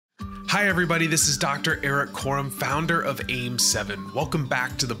Hi, everybody. This is Dr. Eric Korem, founder of AIM7. Welcome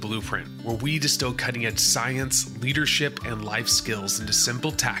back to The Blueprint, where we distill cutting-edge science, leadership, and life skills into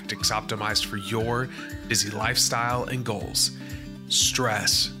simple tactics optimized for your busy lifestyle and goals.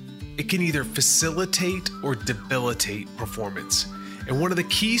 Stress. It can either facilitate or debilitate performance. And one of the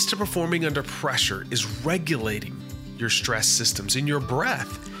keys to performing under pressure is regulating your stress systems. And your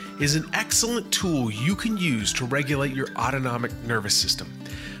breath is an excellent tool you can use to regulate your autonomic nervous system.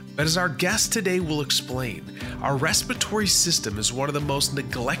 But as our guest today will explain, our respiratory system is one of the most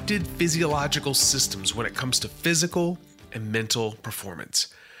neglected physiological systems when it comes to physical and mental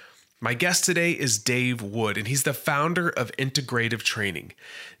performance. My guest today is Dave Wood, and he's the founder of Integrative Training.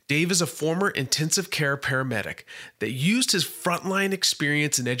 Dave is a former intensive care paramedic that used his frontline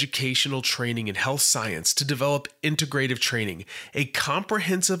experience in educational training and health science to develop Integrative Training, a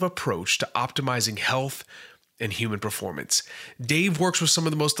comprehensive approach to optimizing health and human performance. Dave works with some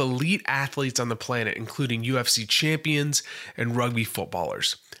of the most elite athletes on the planet, including UFC champions and rugby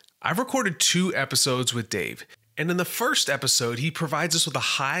footballers. I've recorded 2 episodes with Dave, and in the first episode, he provides us with a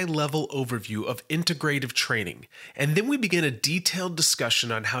high-level overview of integrative training, and then we begin a detailed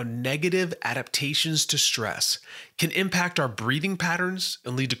discussion on how negative adaptations to stress can impact our breathing patterns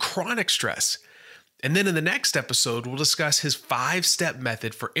and lead to chronic stress. And then in the next episode, we'll discuss his 5-step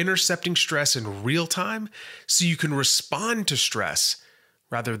method for intercepting stress in real time so you can respond to stress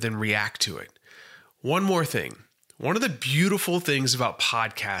rather than react to it. One more thing. One of the beautiful things about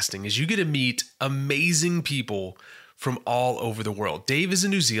podcasting is you get to meet amazing people from all over the world. Dave is in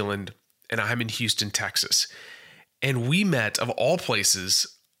New Zealand and I'm in Houston, Texas. And we met, of all places,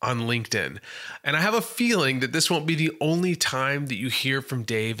 on LinkedIn. And I have a feeling that this won't be the only time that you hear from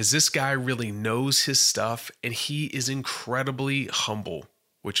Dave, as this guy really knows his stuff and he is incredibly humble,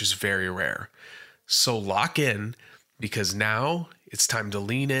 which is very rare. So lock in, because now it's time to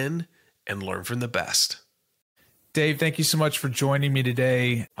lean in and learn from the best. Dave, thank you so much for joining me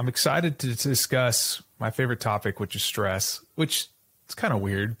today. I'm excited to discuss my favorite topic, which is stress, which is kind of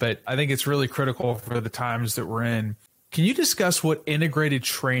weird, but I think it's really critical for the times that we're in. Can you discuss what integrated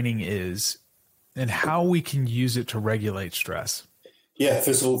training is and how we can use it to regulate stress? Yeah,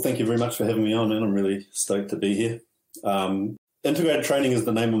 first of all, thank you very much for having me on, man. I'm really stoked to be here. Integrated Training is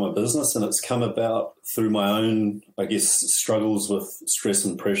the name of my business, and it's come about through my own, struggles with stress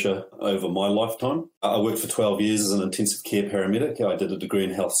and pressure over my lifetime. I worked for 12 years as an intensive care paramedic. I did a degree in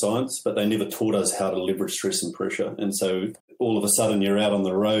health science, but they never taught us how to leverage stress and pressure. And so all of a sudden you're out on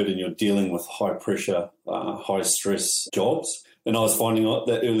the road and you're dealing with high pressure, high stress jobs. And I was finding out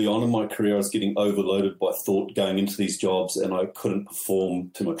that early on in my career, I was getting overloaded by thought going into these jobs, and I couldn't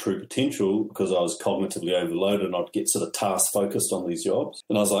perform to my true potential because I was cognitively overloaded, and I'd get sort of task focused on these jobs.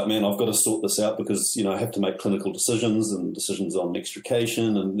 And I was like, man, I've got to sort this out because, I have to make clinical decisions and decisions on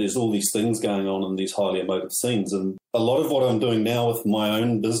extrication, and there's all these things going on in these highly emotive scenes. And a lot of what I'm doing now with my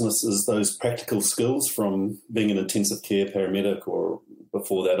own business is those practical skills from being an intensive care paramedic, or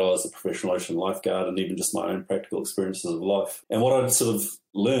before that I was a professional ocean lifeguard, and even just my own practical experiences of life. And what I've sort of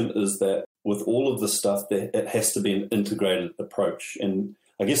learned is that with all of this stuff, it has to be an integrated approach. And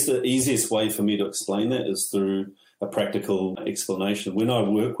I guess the easiest way for me to explain that is through a practical explanation. When I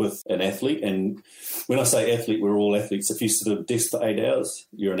work with an athlete, and when I say athlete, we're all athletes. If you sit at a desk for 8 hours,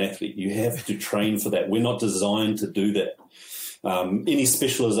 you're an athlete. You have to train for that. We're not designed to do that. Any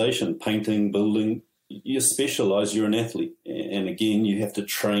specialization, painting, building, you specialize, you're an athlete. And again, you have to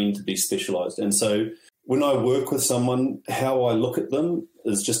train to be specialized. And so when I work with someone, how I look at them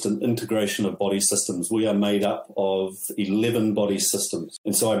is just an integration of body systems. We are made up of 11 body systems.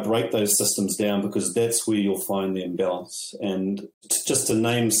 And so I break those systems down because that's where you'll find the imbalance. And just to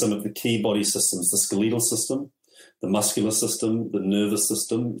name some of the key body systems, the skeletal system, the muscular system, the nervous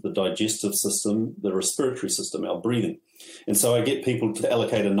system, the digestive system, the respiratory system, our breathing. And so I get people to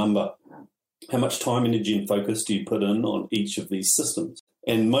allocate a number. How much time, energy, and focus do you put in on each of these systems?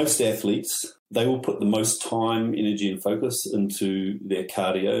 And most athletes, they will put the most time, energy, and focus into their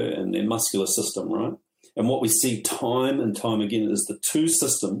cardio and their muscular system, right? And what we see time and time again is the 2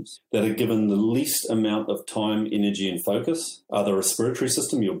 systems that are given the least amount of time, energy, and focus are the respiratory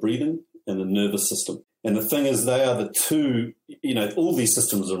system, your breathing, and the nervous system. And the thing is, they are the 2, all these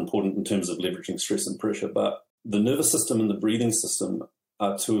systems are important in terms of leveraging stress and pressure, but the nervous system and the breathing system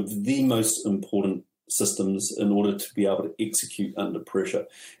are 2 of the most important systems in order to be able to execute under pressure.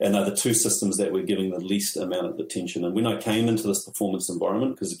 And they're the 2 systems that we're giving the least amount of attention. And when I came into this performance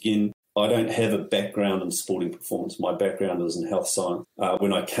environment, because again, I don't have a background in sporting performance. My background is in health science.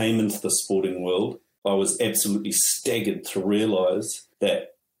 When I came into the sporting world, I was absolutely staggered to realize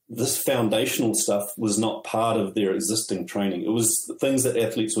that this foundational stuff was not part of their existing training. It was things that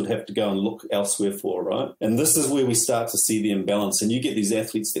athletes would have to go and look elsewhere for, right? And this is where we start to see the imbalance. And you get these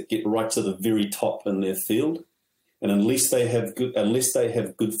athletes that get right to the very top in their field, and unless they have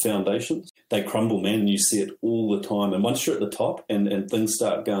good foundations, they crumble, man. And you see it all the time. And once you're at the top and things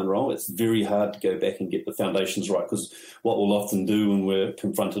start going wrong, it's very hard to go back and get the foundations right, because what we'll often do when we're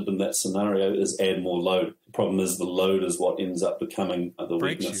confronted in that scenario is add more load. The problem is the load is what ends up becoming the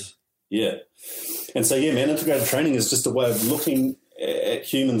weakness. Yeah. And so, yeah, man, integrated training is just a way of looking at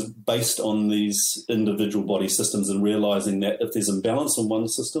humans based on these individual body systems and realizing that if there's imbalance in one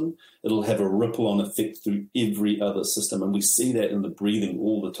system, it'll have a ripple-on effect through every other system. And we see that in the breathing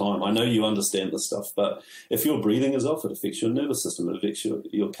all the time. I know you understand this stuff, but if your breathing is off, it affects your nervous system, it affects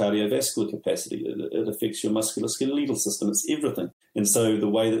your cardiovascular capacity, it affects your musculoskeletal system, it's everything. And so the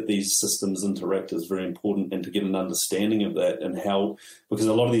way that these systems interact is very important, and to get an understanding of that and how, because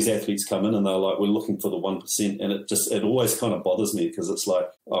a lot of these athletes come in and they're like, we're looking for the 1%, and it always kind of bothers me, because it's like,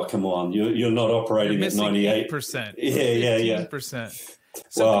 oh, come on, you're not operating at 98%. 8%. Yeah. 15%.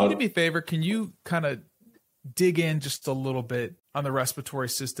 So can you do me a favor? Can you kind of dig in just a little bit on the respiratory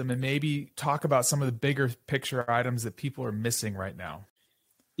system and maybe talk about some of the bigger picture items that people are missing right now?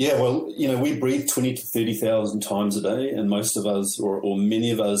 Yeah, well, we breathe 20 to 30,000 times a day, and most of us, or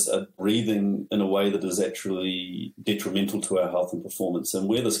many of us, are breathing in a way that is actually detrimental to our health and performance. And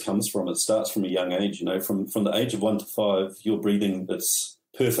where this comes from, it starts from a young age. From the age of 1 to 5, your breathing, it's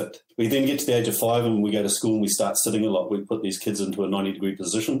perfect. We then get to the age of 5 and we go to school and we start sitting a lot. We put these kids into a 90-degree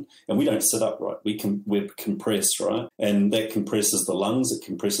position and we don't sit upright. We're compressed, right? And that compresses the lungs, it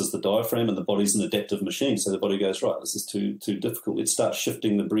compresses the diaphragm, and the body's an adaptive machine. So the body goes, right, this is too difficult. It starts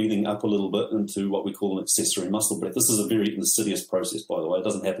shifting the breathing up a little bit into what we call an accessory muscle breath. This is a very insidious process, by the way. It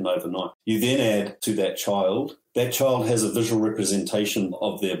doesn't happen overnight. You then add to that child has a visual representation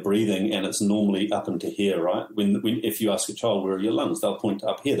of their breathing, and it's normally up into here, right? If you ask a child, where are your lungs? They'll point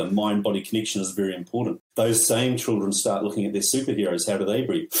up here. The mind-body connection is very important. Those same children start looking at their superheroes. How do they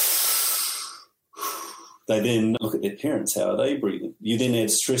breathe? They then look at their parents. How are they breathing? You then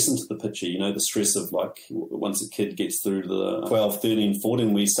add stress into the picture. The stress of, like, once a kid gets through to the 12, 13,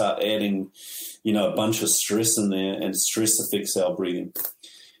 14, we start adding, a bunch of stress in there, and stress affects our breathing.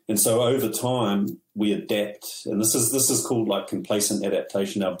 And so over time, we adapt. And this is called like complacent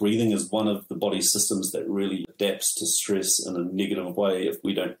adaptation. Our breathing is one of the body systems that really adapts to stress in a negative way if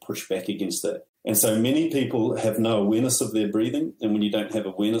we don't push back against that. And so many people have no awareness of their breathing. And when you don't have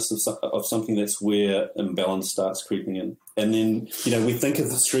awareness of something, that's where imbalance starts creeping in. And then, we think of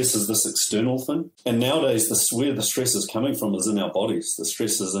the stress as this external thing. And nowadays, where the stress is coming from is in our bodies. The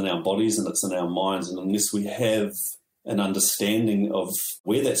stress is in our bodies and it's in our minds. And unless we have an understanding of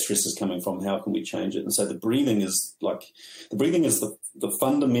where that stress is coming from, how can we change it? And so the breathing is the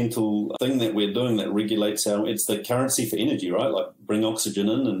fundamental thing that we're doing that regulates it's the currency for energy, right? Like bring oxygen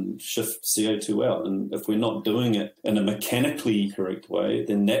in and shift CO2 out. And if we're not doing it in a mechanically correct way,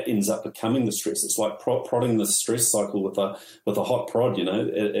 then that ends up becoming the stress. It's like prodding the stress cycle with a hot prod,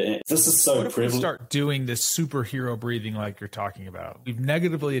 This is so prevalent. What if we start doing this superhero breathing like you're talking about? We've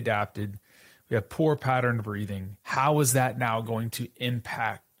negatively adapted. We have poor pattern breathing. How is that now going to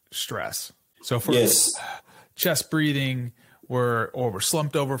impact stress? So for chest breathing, we're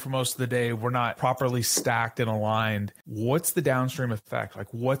slumped over for most of the day. We're not properly stacked and aligned. What's the downstream effect?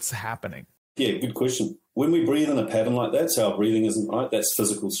 Like, what's happening? Yeah, good question. When we breathe in a pattern like that, so our breathing isn't right, that's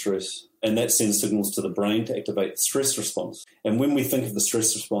physical stress. And that sends signals to the brain to activate the stress response. And when we think of the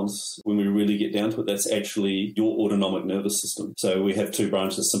stress response, when we really get down to it, that's actually your autonomic nervous system. So we have two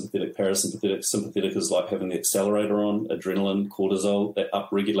branches, sympathetic, parasympathetic. Sympathetic is like having the accelerator on, adrenaline, cortisol, that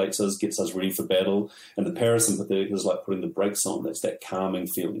upregulates us, gets us ready for battle. And the parasympathetic is like putting the brakes on. That's that calming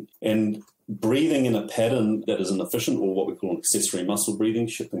feeling. And breathing in a pattern that is inefficient, or what we call an accessory muscle breathing,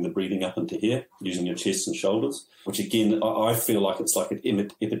 shifting the breathing up into here, using your chest and shoulders, which again, I feel like it's like an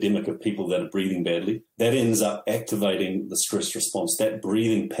epidemic of people that are breathing badly. That ends up activating the stress response. That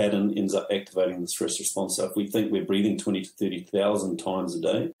breathing pattern ends up activating the stress response. So if we think we're breathing 20 to 30,000 times a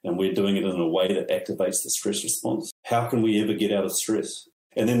day, and we're doing it in a way that activates the stress response, how can we ever get out of stress?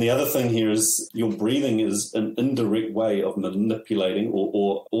 And then the other thing here is your breathing is an indirect way of manipulating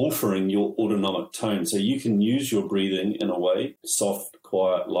or altering your autonomic tone. So you can use your breathing in a way, soft,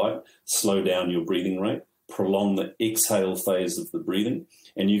 quiet, light, slow down your breathing rate, prolong the exhale phase of the breathing,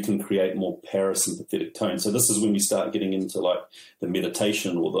 and you can create more parasympathetic tone. So this is when we start getting into like the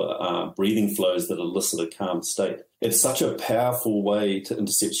meditation or the breathing flows that elicit a calm state. It's such a powerful way to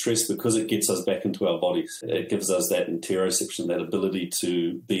intercept stress because it gets us back into our bodies. It gives us that interoception, that ability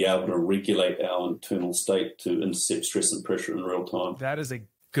to be able to regulate our internal state to intercept stress and pressure in real time. That is a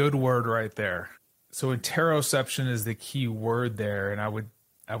Good word right there. So interoception is the key word there. And I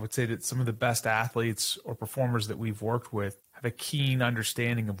would say that some of the best athletes or performers that we've worked with have a keen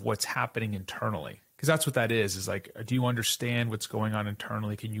understanding of what's happening internally. Because that's what that is like, do you understand what's going on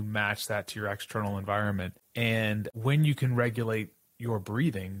internally? Can you match that to your external environment? And when you can regulate your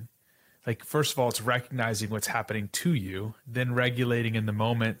breathing, like, first of all, it's recognizing what's happening to you, then regulating in the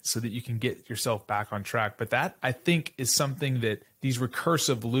moment so that you can get yourself back on track. But that, I think, is something that these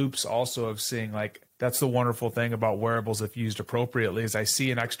recursive loops also of seeing, like, that's the wonderful thing about wearables if used appropriately, is I see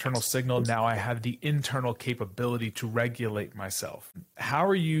an external signal. Now I have the internal capability to regulate myself. How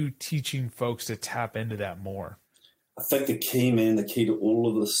are you teaching folks to tap into that more? I think the key to all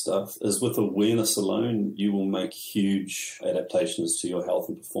of this stuff is with awareness alone, you will make huge adaptations to your health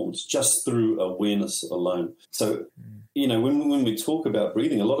and performance just through awareness alone. So, when we talk about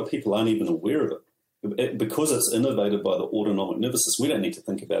breathing, a lot of people aren't even aware of it. Because it's innervated by the autonomic nervous system, we don't need to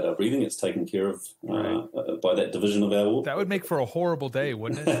think about our breathing. It's taken care of by that division of our... That would make for a horrible day,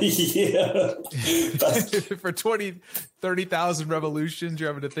 wouldn't it? Yeah. For 20, 30,000 revolutions, you're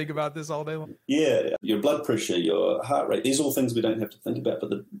having to think about this all day long? Yeah. Your blood pressure, your heart rate, these are all things we don't have to think about. But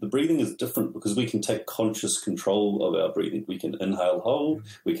the breathing is different because we can take conscious control of our breathing. We can inhale, hold.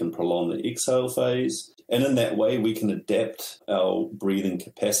 We can prolong the exhale phase. And in that way, we can adapt our breathing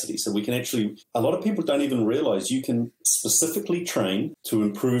capacity. So we can actually, a lot of people don't even realize you can specifically train to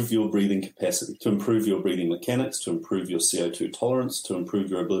improve your breathing capacity, to improve your breathing mechanics, to improve your CO2 tolerance, to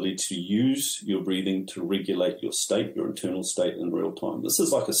improve your ability to use your breathing to regulate your state, your internal state in real time. This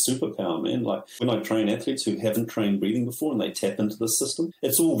is like a superpower, man. Like when I train athletes who haven't trained breathing before and they tap into this system,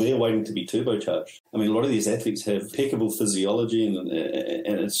 it's all there waiting to be turbocharged. I mean, a lot of these athletes have impeccable physiology and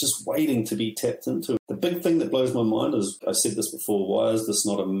it's just waiting to be tapped into. The big thing that blows my mind is, I said this before, why is this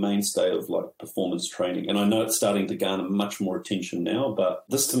not a mainstay of like performance training? And I know it's starting to garner much more attention now, but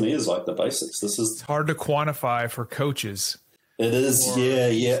this to me is like the basics. It's hard to quantify for coaches. It is,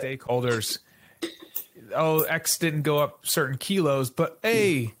 yeah. Stakeholders. Oh, X didn't go up certain kilos, but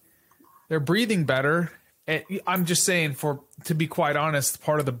hey, they're breathing better. And I'm just saying, to be quite honest,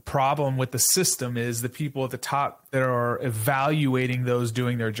 part of the problem with the system is the people at the top that are evaluating those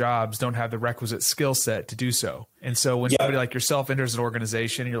doing their jobs don't have the requisite skill set to do so. And so when somebody like yourself enters an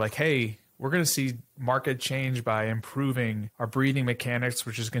organization and you're like, hey, we're going to see market change by improving our breathing mechanics,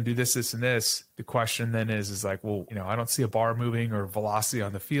 which is going to do this, this, and this. The question then is like, well, I don't see a bar moving or velocity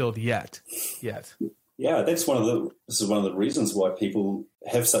on the field yet. Yeah, this is one of the reasons why people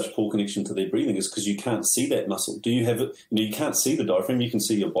have such poor connection to their breathing, is because you can't see that muscle. Do you have it? You can't see the diaphragm. You can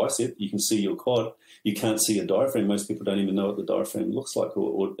see your bicep. You can see your quad. You can't see a diaphragm. Most people don't even know what the diaphragm looks like,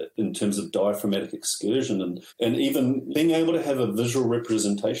 or in terms of diaphragmatic excursion. And even being able to have a visual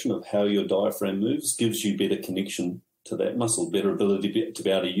representation of how your diaphragm moves gives you better connection to that muscle, better ability to be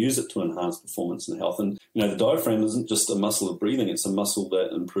able to use it to enhance performance and health. And, the diaphragm isn't just a muscle of breathing. It's a muscle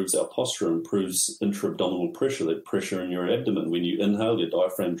that improves our posture, improves intra-abdominal pressure, the pressure in your abdomen. When you inhale, your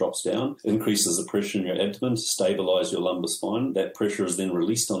diaphragm drops down, increases the pressure in your abdomen to stabilize your lumbar spine. That pressure is then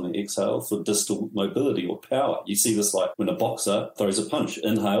released on the exhale for distal mobility or power. You see this like when a boxer throws a punch.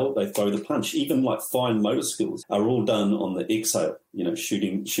 Inhale, they throw the punch. Even like fine motor skills are all done on the exhale.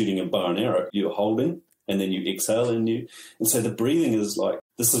 Shooting a bow and arrow, you're holding, and then you exhale and so the breathing is like,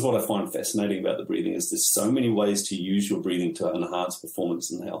 this is what I find fascinating about the breathing, is there's so many ways to use your breathing to enhance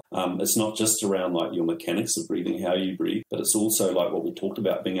performance and health. It's not just around like your mechanics of breathing, how you breathe, but it's also like what we talked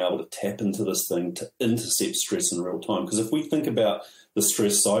about, being able to tap into this thing to intercept stress in real time. Because if we think about the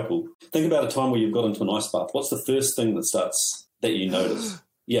stress cycle, think about a time where you've got into an ice bath. What's the first thing that you notice?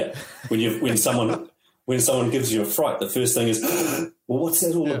 Yeah, when someone gives you a fright, the first thing is, well, what's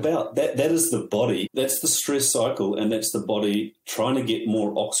that all about? That is the body. That's the stress cycle, and that's the body trying to get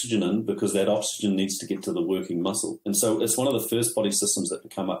more oxygen in, because that oxygen needs to get to the working muscle. And so it's one of the first body systems that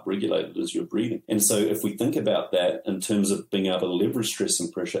become upregulated is your breathing. And so if we think about that in terms of being able to leverage stress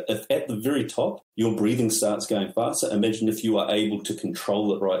and pressure, if at the very top your breathing starts going faster, imagine if you are able to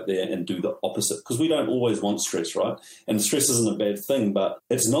control it right there and do the opposite. Because we don't always want stress, right? And stress isn't a bad thing, but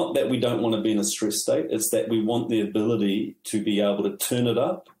it's not that we don't want to be in a stress state. It's that we want the ability to be able to turn it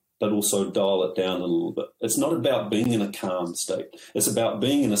up, but also dial it down a little bit. It's not about being in a calm state. It's about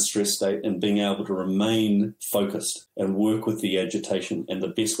being in a stress state and being able to remain focused and work with the agitation. And the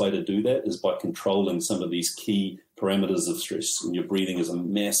best way to do that is by controlling some of these key parameters of stress, and your breathing is a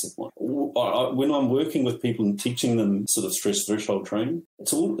massive one. When I'm working with people and teaching them sort of stress threshold training,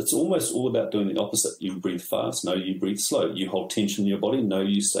 it's almost all about doing the opposite. You breathe fast, no, you breathe slow. You hold tension in your body, no,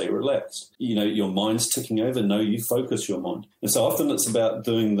 you stay relaxed. Your mind's ticking over, no, you focus your mind. And so often it's about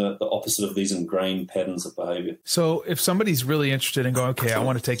doing the opposite of these ingrained patterns of behavior. So if somebody's really interested in going, okay, I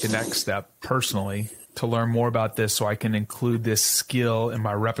want to take the next step personally to learn more about this so I can include this skill in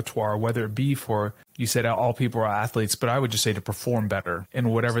my repertoire, whether it be for, you said all people are athletes, but I would just say to perform better in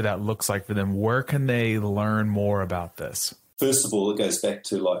whatever that looks like for them, where can they learn more about this? First of all, it goes back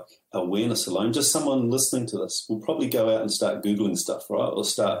to like awareness alone. Just someone listening to this will probably go out and start Googling stuff, right? Or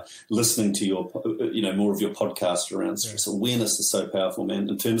start listening to your, more of your podcast around stress. Yeah. Awareness is so powerful, man.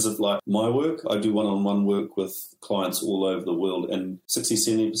 In terms of like my work, I do one-on-one work with clients all over the world, and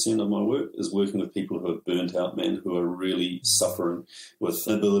 60-70% of my work is working with people who are burnt out, man, who are really suffering with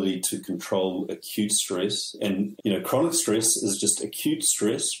the ability to control acute stress. And, chronic stress is just acute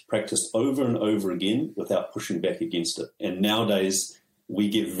stress practiced over and over again without pushing back against it. And nowadays, we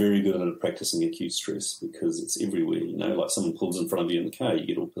get very good at practicing acute stress because it's everywhere, like someone pulls in front of you in the car, you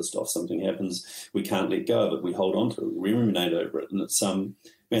get all pissed off, something happens, we can't let go of it, we hold on to it, we ruminate over it, and it's,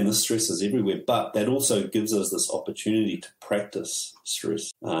 this stress is everywhere, but that also gives us this opportunity to practice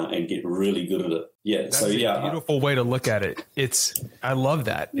stress and get really good at it. Yeah. That's a beautiful way to look at it. I love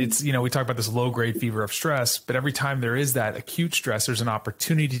that. It's, we talk about this low grade fever of stress, but every time there is that acute stress, there's an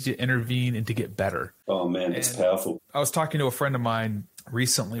opportunity to intervene and to get better. Oh man, it's powerful. I was talking to a friend of mine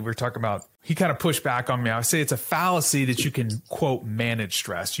recently. We were talking about, he kind of pushed back on me. I would say it's a fallacy that you can, quote, manage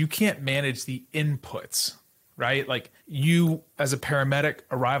stress. You can't manage the inputs, right? Like you as a paramedic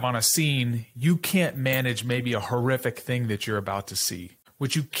arrive on a scene, you can't manage maybe a horrific thing that you're about to see.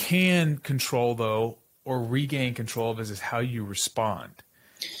 What you can control though, or regain control of is how you respond.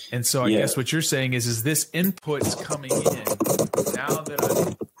 And so I guess what you're saying is this input's coming in. Now that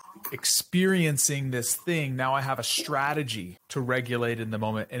I'm experiencing this thing, now I have a strategy to regulate in the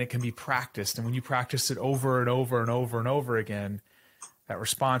moment, and it can be practiced. And when you practice it over and over and over and over again, that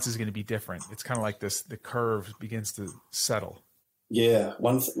response is going to be different. It's kind of like the curve begins to settle. Yeah.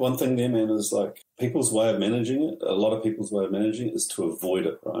 One thing there, man, is like people's way of managing it, a lot of people's way of managing it is to avoid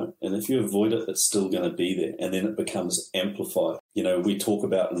it, right? And if you avoid it, it's still going to be there, and then it becomes amplified. We talk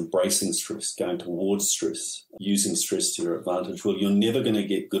about embracing stress, going towards stress, using stress to your advantage. Well, you're never going to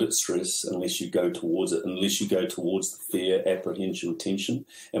get good at stress unless you go towards it, unless you go towards the fear, apprehension, tension,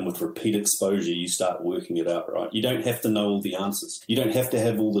 and with repeat exposure, you start working it out, right? You don't have to know all the answers. You don't have to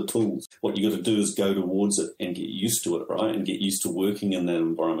have all the tools. What you got to do is go towards it and get used to it, right? And get used to working in that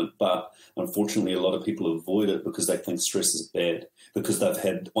environment. But unfortunately, a lot of people avoid it because they think stress is bad, because they've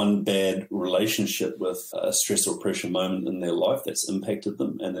had one bad relationship with a stress or pressure moment in their life that's impacted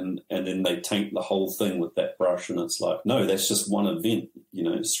them, and then they taint the whole thing with that brush, and it's like, no, that's just one event.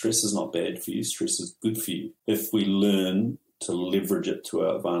 Stress is not bad for you. Stress is good for you if we learn to leverage it to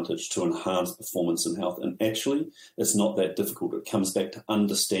our advantage, to enhance performance and health. And actually, it's not that difficult. It comes back to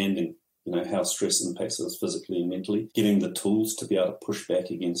understanding how stress impacts us physically and mentally, getting the tools to be able to push back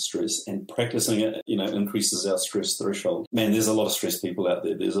against stress, and practicing it, increases our stress threshold. Man, there's a lot of stress people out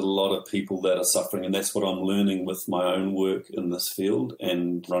there. There's a lot of people that are suffering, and that's what I'm learning with my own work in this field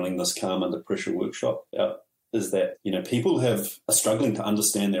and running this Calm Under Pressure workshop out, is that, people are struggling to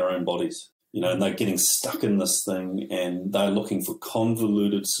understand their own bodies. And they're getting stuck in this thing, and they're looking for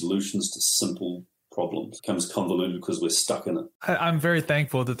convoluted solutions to simple problems. It becomes convoluted because we're stuck in it. I'm very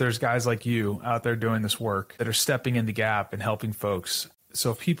thankful that there's guys like you out there doing this work that are stepping in the gap and helping folks.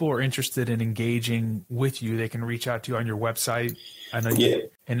 So if people are interested in engaging with you, they can reach out to you on your website. I know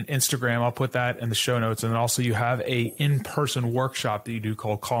and Instagram. I'll put that in the show notes. And then also you have a in-person workshop that you do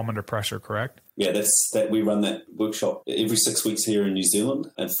called Calm Under Pressure, correct? Yeah, we run that workshop every 6 weeks here in New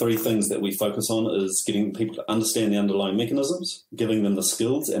Zealand. And 3 things that we focus on is getting people to understand the underlying mechanisms, giving them the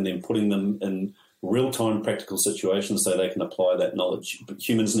skills, and then putting them in real-time practical situations so they can apply that knowledge. But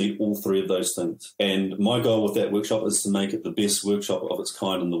humans need all 3 of those things. And my goal with that workshop is to make it the best workshop of its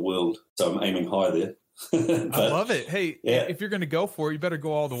kind in the world. So I'm aiming high there. I love it. Hey, if you're going to go for it, you better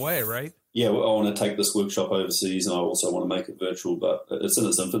go all the way, right? Yeah, I want to take this workshop overseas, and I also want to make it virtual, but it's in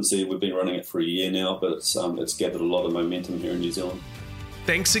its infancy. We've been running it for a year now, but it's gathered a lot of momentum here in New Zealand.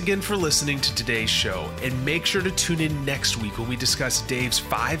 Thanks again for listening to today's show, and make sure to tune in next week when we discuss Dave's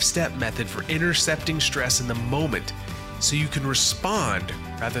 5-step method for intercepting stress in the moment so you can respond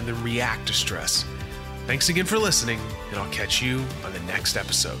rather than react to stress. Thanks again for listening, and I'll catch you on the next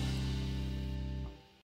episode.